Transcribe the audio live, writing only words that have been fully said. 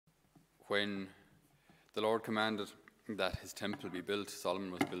when the Lord commanded that his temple be built,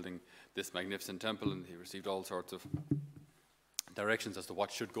 Solomon was building this magnificent temple, and he received all sorts of directions as to what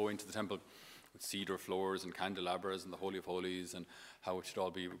should go into the temple, with cedar floors and candelabras and the Holy of Holies, and how it should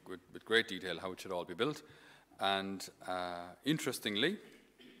all be, with great detail, how it should all be built. And interestingly,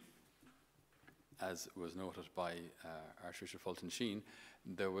 as was noted by Archbishop Fulton Sheen,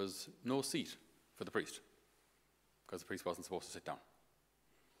 there was no seat for the priest, because the priest wasn't supposed to sit down.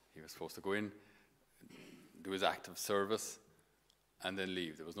 He was supposed to go in, do his act of service, and then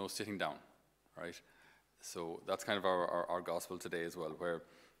leave. There was no sitting down, right? So that's kind of our gospel today as well,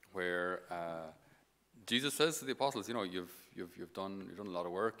 where Jesus says to the apostles, you know, you've done a lot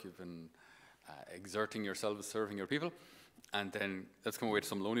of work, you've been exerting yourselves, serving your people, and then let's come away to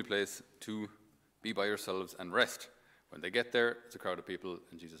some lonely place to be by yourselves and rest. When they get there, it's a crowd of people,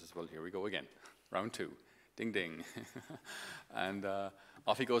 and Jesus says, well, here we go again, round two, ding ding. And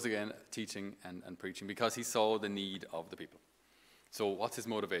off he goes again, teaching and preaching, because he saw the need of the people. So what's his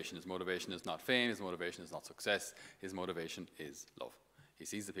motivation? His motivation is not fame, his motivation is not success, his motivation is love. He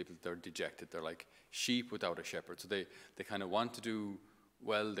sees the people, they're dejected, they're like sheep without a shepherd. So they kind of want to do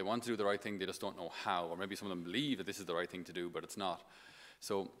well, they want to do the right thing, they just don't know how. Or maybe some of them believe that this is the right thing to do, but it's not.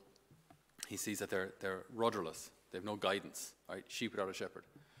 So he sees that they're rudderless, they have no guidance, right? Sheep without a shepherd.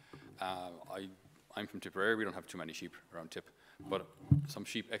 I'm from Tipperary, we don't have too many sheep around Tip, but some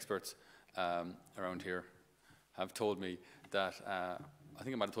sheep experts around here have told me that, I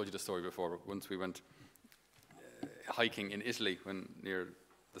think I might have told you the story before, but once we went hiking in Italy, when near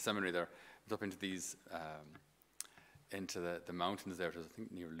the seminary there, up into these, into the mountains there, it was, I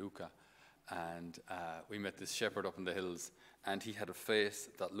think, near Lucca, and we met this shepherd up in the hills, and he had a face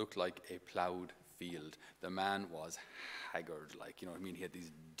that looked like a ploughed field. The man was haggard, like, you know what I mean? He had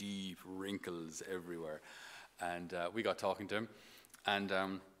these deep wrinkles everywhere, and we got talking to him, and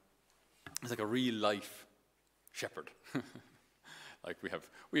it's like a real life shepherd. Like we have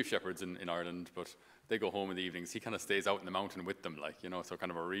shepherds in Ireland, but they go home in the evenings. He kind of stays out in the mountain with them, like, you know, so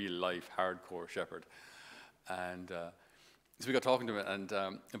kind of a real life hardcore shepherd. And so we got talking to him and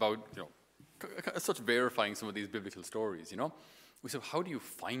about, you know, such verifying some of these biblical stories, you know. We said, how do you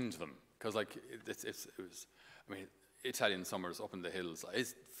find them? Because like it was, I mean, Italian summers up in the hills,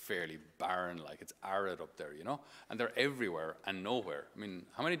 it's fairly barren, like it's arid up there, you know, and they're everywhere and nowhere. I mean,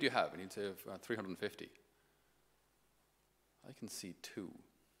 how many do you have? I need to have 350. I can see 2.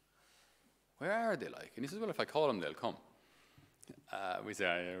 Where are they, like? And he says, well, if I call them, they'll come. We say,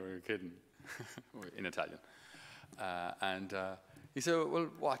 yeah, we're kidding, in Italian. And he said, well,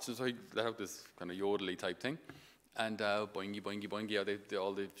 watch. And so they have this kind of yodely type thing. And boingy, boingy, boingy,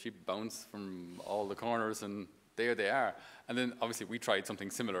 all the sheep bounce from all the corners, and there they are. And then, obviously, we tried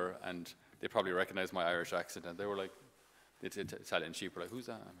something similar, and they probably recognized my Irish accent, and they were like, it's Italian sheep were like, who's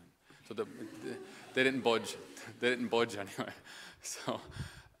that? I mean, so they didn't budge. They didn't budge anyway. So,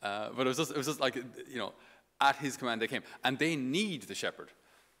 but it was just like, you know, at his command they came, and they need the shepherd.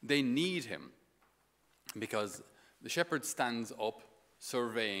 They need him, because the shepherd stands up,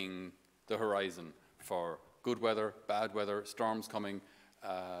 surveying the horizon for good weather, bad weather, storms coming.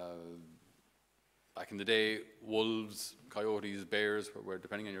 Back in the day, wolves, coyotes, bears, were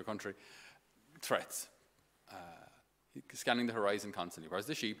depending on your country, threats. Scanning the horizon constantly, whereas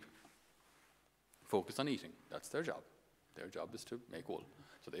the sheep focus on eating. That's their job. Their job is to make wool.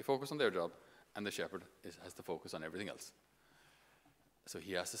 So they focus on their job, and the shepherd has to focus on everything else. So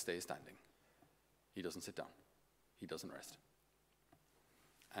he has to stay standing. He doesn't sit down. He doesn't rest.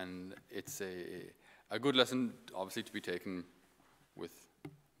 And it's a good lesson, obviously, to be taken with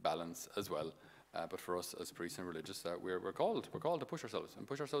balance as well. But for us as priests and religious, we're called to push ourselves, and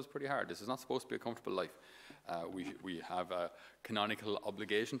push ourselves pretty hard. This is not supposed to be a comfortable life. We have a canonical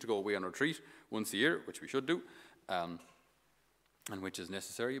obligation to go away on retreat once a year, which we should do, and which is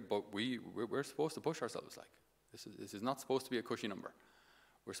necessary. But we're supposed to push ourselves. Like this is not supposed to be a cushy number.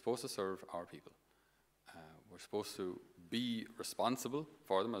 We're supposed to serve our people. We're supposed to be responsible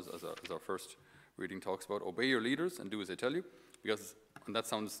for them, as our first reading talks about. Obey your leaders and do as they tell you, because, and that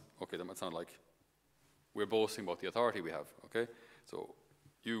sounds okay. That might sound like we're boasting about the authority we have, okay? So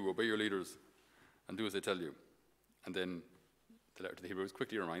you obey your leaders and do as they tell you. And then the letter to the Hebrews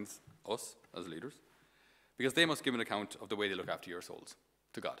quickly reminds us as leaders, because they must give an account of the way they look after your souls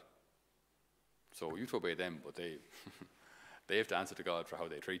to God. So you to obey them, but they they have to answer to God for how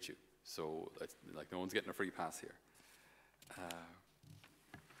they treat you. So it's like no one's getting a free pass here.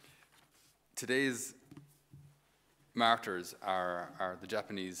 Today's martyrs are the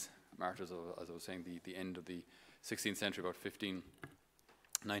Japanese martyrs of, as I was saying, the end of the 16th century, about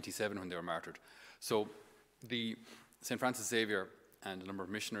 1597 when they were martyred. So the St. Francis Xavier and a number of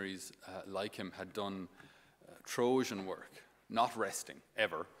missionaries like him had done Trojan work, not resting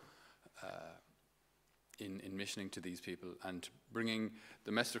ever, in missioning to these people and bringing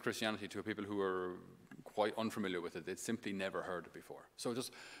the message of Christianity to people who were quite unfamiliar with it. They'd simply never heard it before. So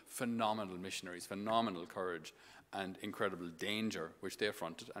just phenomenal missionaries, phenomenal courage, and incredible danger, which they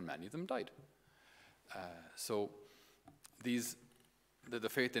affronted, and many of them died. So the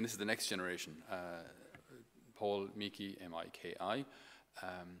faith, then, this is the next generation. Paul, Miki, M-I-K-I,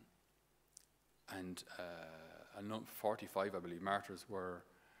 and 45, I believe, martyrs were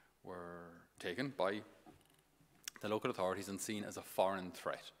taken by the local authorities and seen as a foreign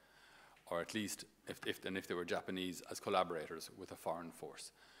threat, or at least, if they were Japanese, as collaborators with a foreign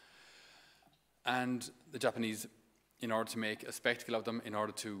force. And the Japanese, in order to make a spectacle of them, in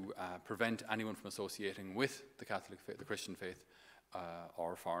order to prevent anyone from associating with the Catholic faith, the Christian faith,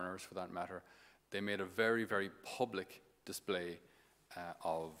 or foreigners for that matter, they made a very, very public display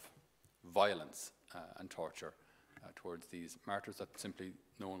of violence and torture towards these martyrs that simply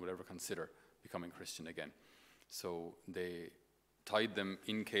no one would ever consider becoming Christian again. So they tied them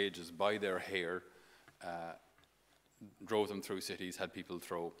in cages by their hair, drove them through cities, had people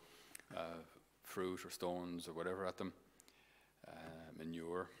throw fruit or stones or whatever at them,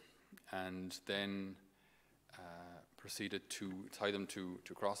 manure, and then proceeded to tie them to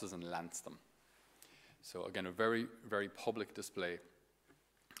crosses and lance them. So again, a very, very public display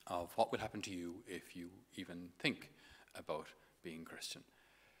of what will happen to you if you even think about being Christian.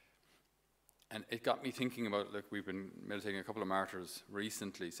 And it got me thinking about, like, we've been meditating a couple of martyrs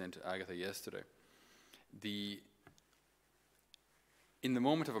recently, St. Agatha yesterday. In the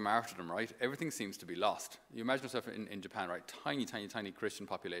moment of a martyrdom, right, everything seems to be lost. You imagine yourself in Japan, right, tiny, tiny, tiny Christian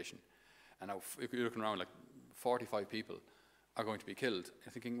population. And now if you're looking around, like 45 people are going to be killed.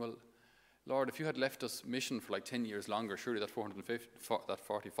 You're thinking, well, Lord, if you had left us mission for like 10 years longer, surely that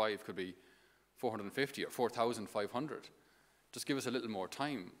 45 could be 450 or 4,500. Just give us a little more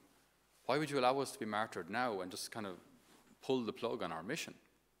time. Why would you allow us to be martyred now and just kind of pull the plug on our mission?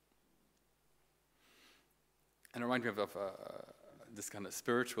 And it reminds me of this kind of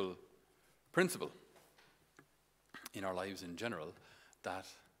spiritual principle in our lives in general, that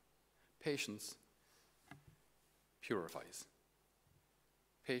patience purifies.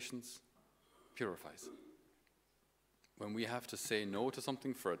 Patience purifies. When we have to say no to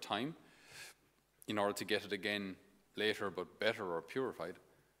something for a time in order to get it again later, but better or purified,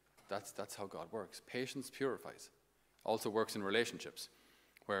 that's how God works. Patience purifies. Also works in relationships,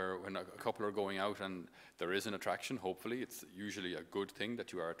 where when a couple are going out and there is an attraction, hopefully, it's usually a good thing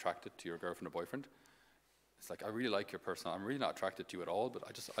that you are attracted to your girlfriend or boyfriend. It's like, I really like your person. I'm really not attracted to you at all, but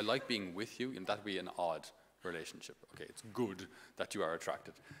I like being with you, and that would be an odd relationship. Okay, it's good that you are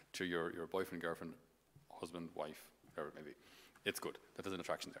attracted to your boyfriend, girlfriend, husband, wife, whatever it may be. It's good that there's an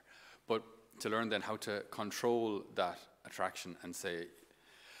attraction there. But to learn then how to control that attraction and say,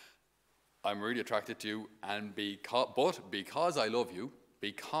 I'm really attracted to you, and because I love you,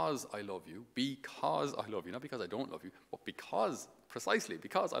 not because I don't love you, but precisely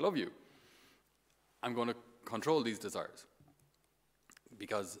because I love you, I'm going to control these desires.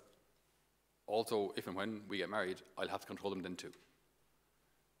 Because also, if and when we get married, I'll have to control them then too.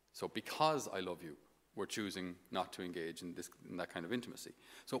 So because I love you, we're choosing not to engage in that kind of intimacy.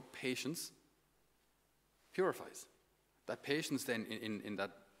 So patience purifies. That patience then in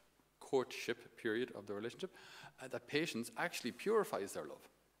that courtship period of the relationship, that patience actually purifies their love.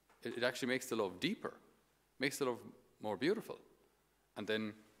 It actually makes the love deeper, makes the love more beautiful. And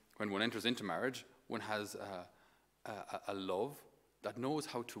then when one enters into marriage, one has a love that knows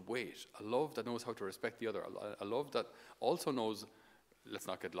how to wait, a love that knows how to respect the other, a love that also knows, let's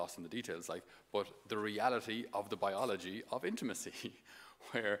not get lost in the details, but the reality of the biology of intimacy,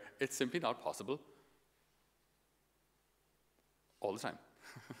 where it's simply not possible all the time.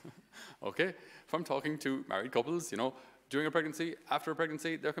 Okay? If I'm talking to married couples, during a pregnancy, after a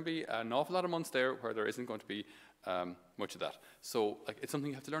pregnancy, there can be an awful lot of months there where there isn't going to be much of that. So it's something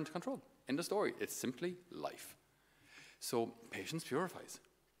you have to learn to control. End of story. It's simply life. So patience purifies.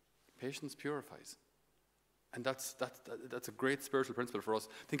 Patience purifies. And that's a great spiritual principle for us.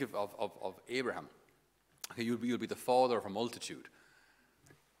 Think of Abraham. Okay, you'll be the father of a multitude.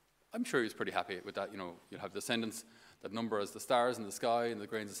 I'm sure he's pretty happy with that. You'll have descendants that number as the stars in the sky and the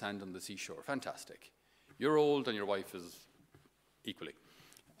grains of sand on the seashore. Fantastic. You're old and your wife is equally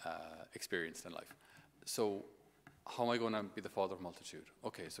experienced in life. So how am I going to be the father of a multitude?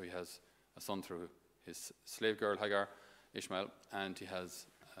 Okay, so he has a son through his slave girl Hagar, Ishmael, and he has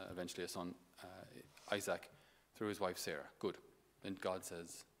eventually a son, Isaac, through his wife Sarah. Good. Then God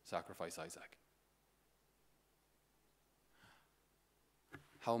says, sacrifice Isaac.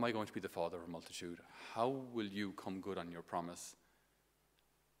 how am I going to be the father of a multitude? How will you come good on your promise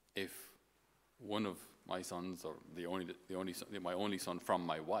if one of my sons, or my only son from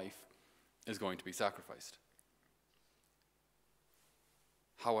my wife, is going to be sacrificed?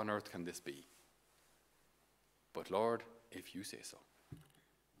 How on earth can this be? But Lord, if you say so.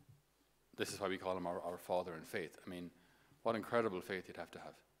 This is why we call him our Father in faith. I mean, what incredible faith you'd have to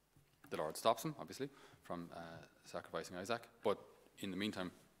have. The Lord stops him, obviously, from sacrificing Isaac. But in the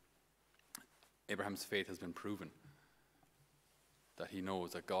meantime, Abraham's faith has been proven. That he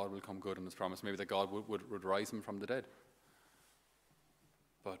knows that God will come good on his promise. Maybe that God would rise him from the dead.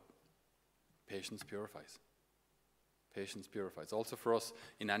 But patience purifies. Patience purifies. Also for us,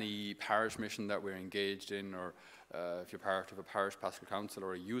 in any parish mission that we're engaged in, or if you're part of a parish pastoral council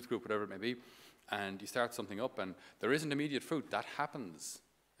or a youth group, whatever it may be, and you start something up and there isn't immediate fruit, that happens.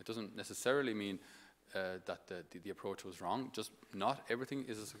 It doesn't necessarily mean that the approach was wrong. Just not everything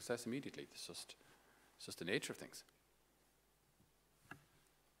is a success immediately. It's just the nature of things.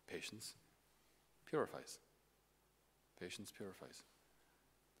 Patience purifies. Patience purifies.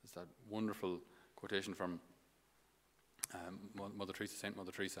 There's that wonderful quotation from Mother Teresa, Saint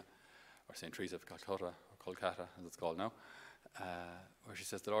Mother Teresa, or Saint Teresa of Calcutta, or Kolkata as it's called now, where she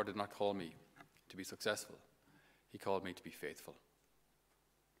says, "The Lord did not call me to be successful. He called me to be faithful."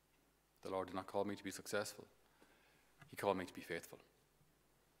 The Lord did not call me to be successful. He called me to be faithful.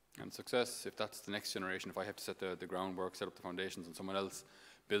 And success, if that's the next generation, if I have to set the groundwork, set up the foundations, and someone else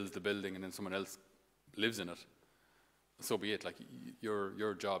builds the building and then someone else lives in it, so be it. Like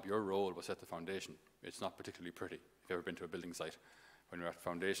your job, your role was set the foundation. It's not particularly pretty. If you've ever been to a building site, when you're at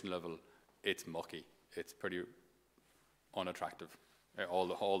foundation level, it's mucky. It's pretty unattractive.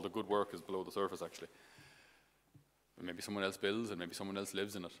 All the good work is below the surface, actually. And maybe someone else builds and maybe someone else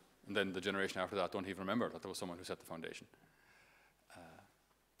lives in it. And then the generation after that don't even remember that there was someone who set the foundation.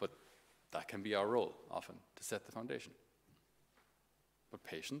 But that can be our role, often, to set the foundation. But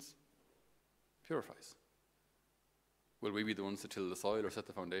patience purifies. Will we be the ones to till the soil or set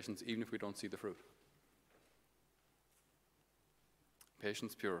the foundations, even if we don't see the fruit?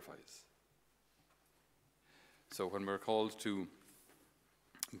 Patience purifies. So when we're called to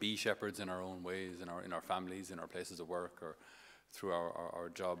be shepherds in our own ways, in our families, in our places of work, or through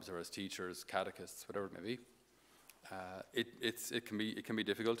our jobs, or as teachers, catechists, whatever it may be, it can be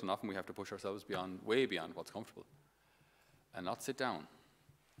difficult, and often we have to push ourselves way beyond what's comfortable, and not sit down.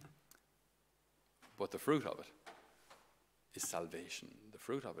 But the fruit of it is salvation. The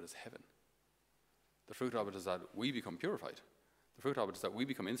fruit of it is heaven. The fruit of it is that we become purified. The fruit of it is that we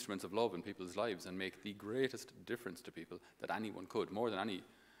become instruments of love in people's lives and make the greatest difference to people that anyone could, more than any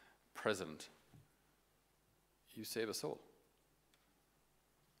president. You save a soul.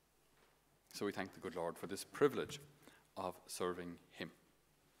 So we thank the good Lord for this privilege of serving him.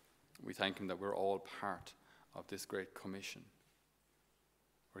 We thank him that we're all part of this great commission,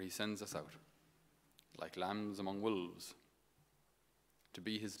 where he sends us out like lambs among wolves, to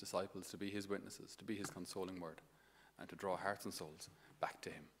be his disciples, to be his witnesses, to be his consoling word, and to draw hearts and souls back to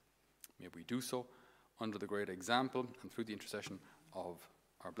him. May we do so under the great example and through the intercession of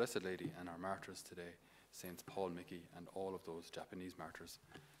our Blessed Lady and our martyrs today, Saints Paul, Mickey, and all of those Japanese martyrs.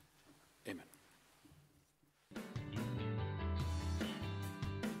 Amen.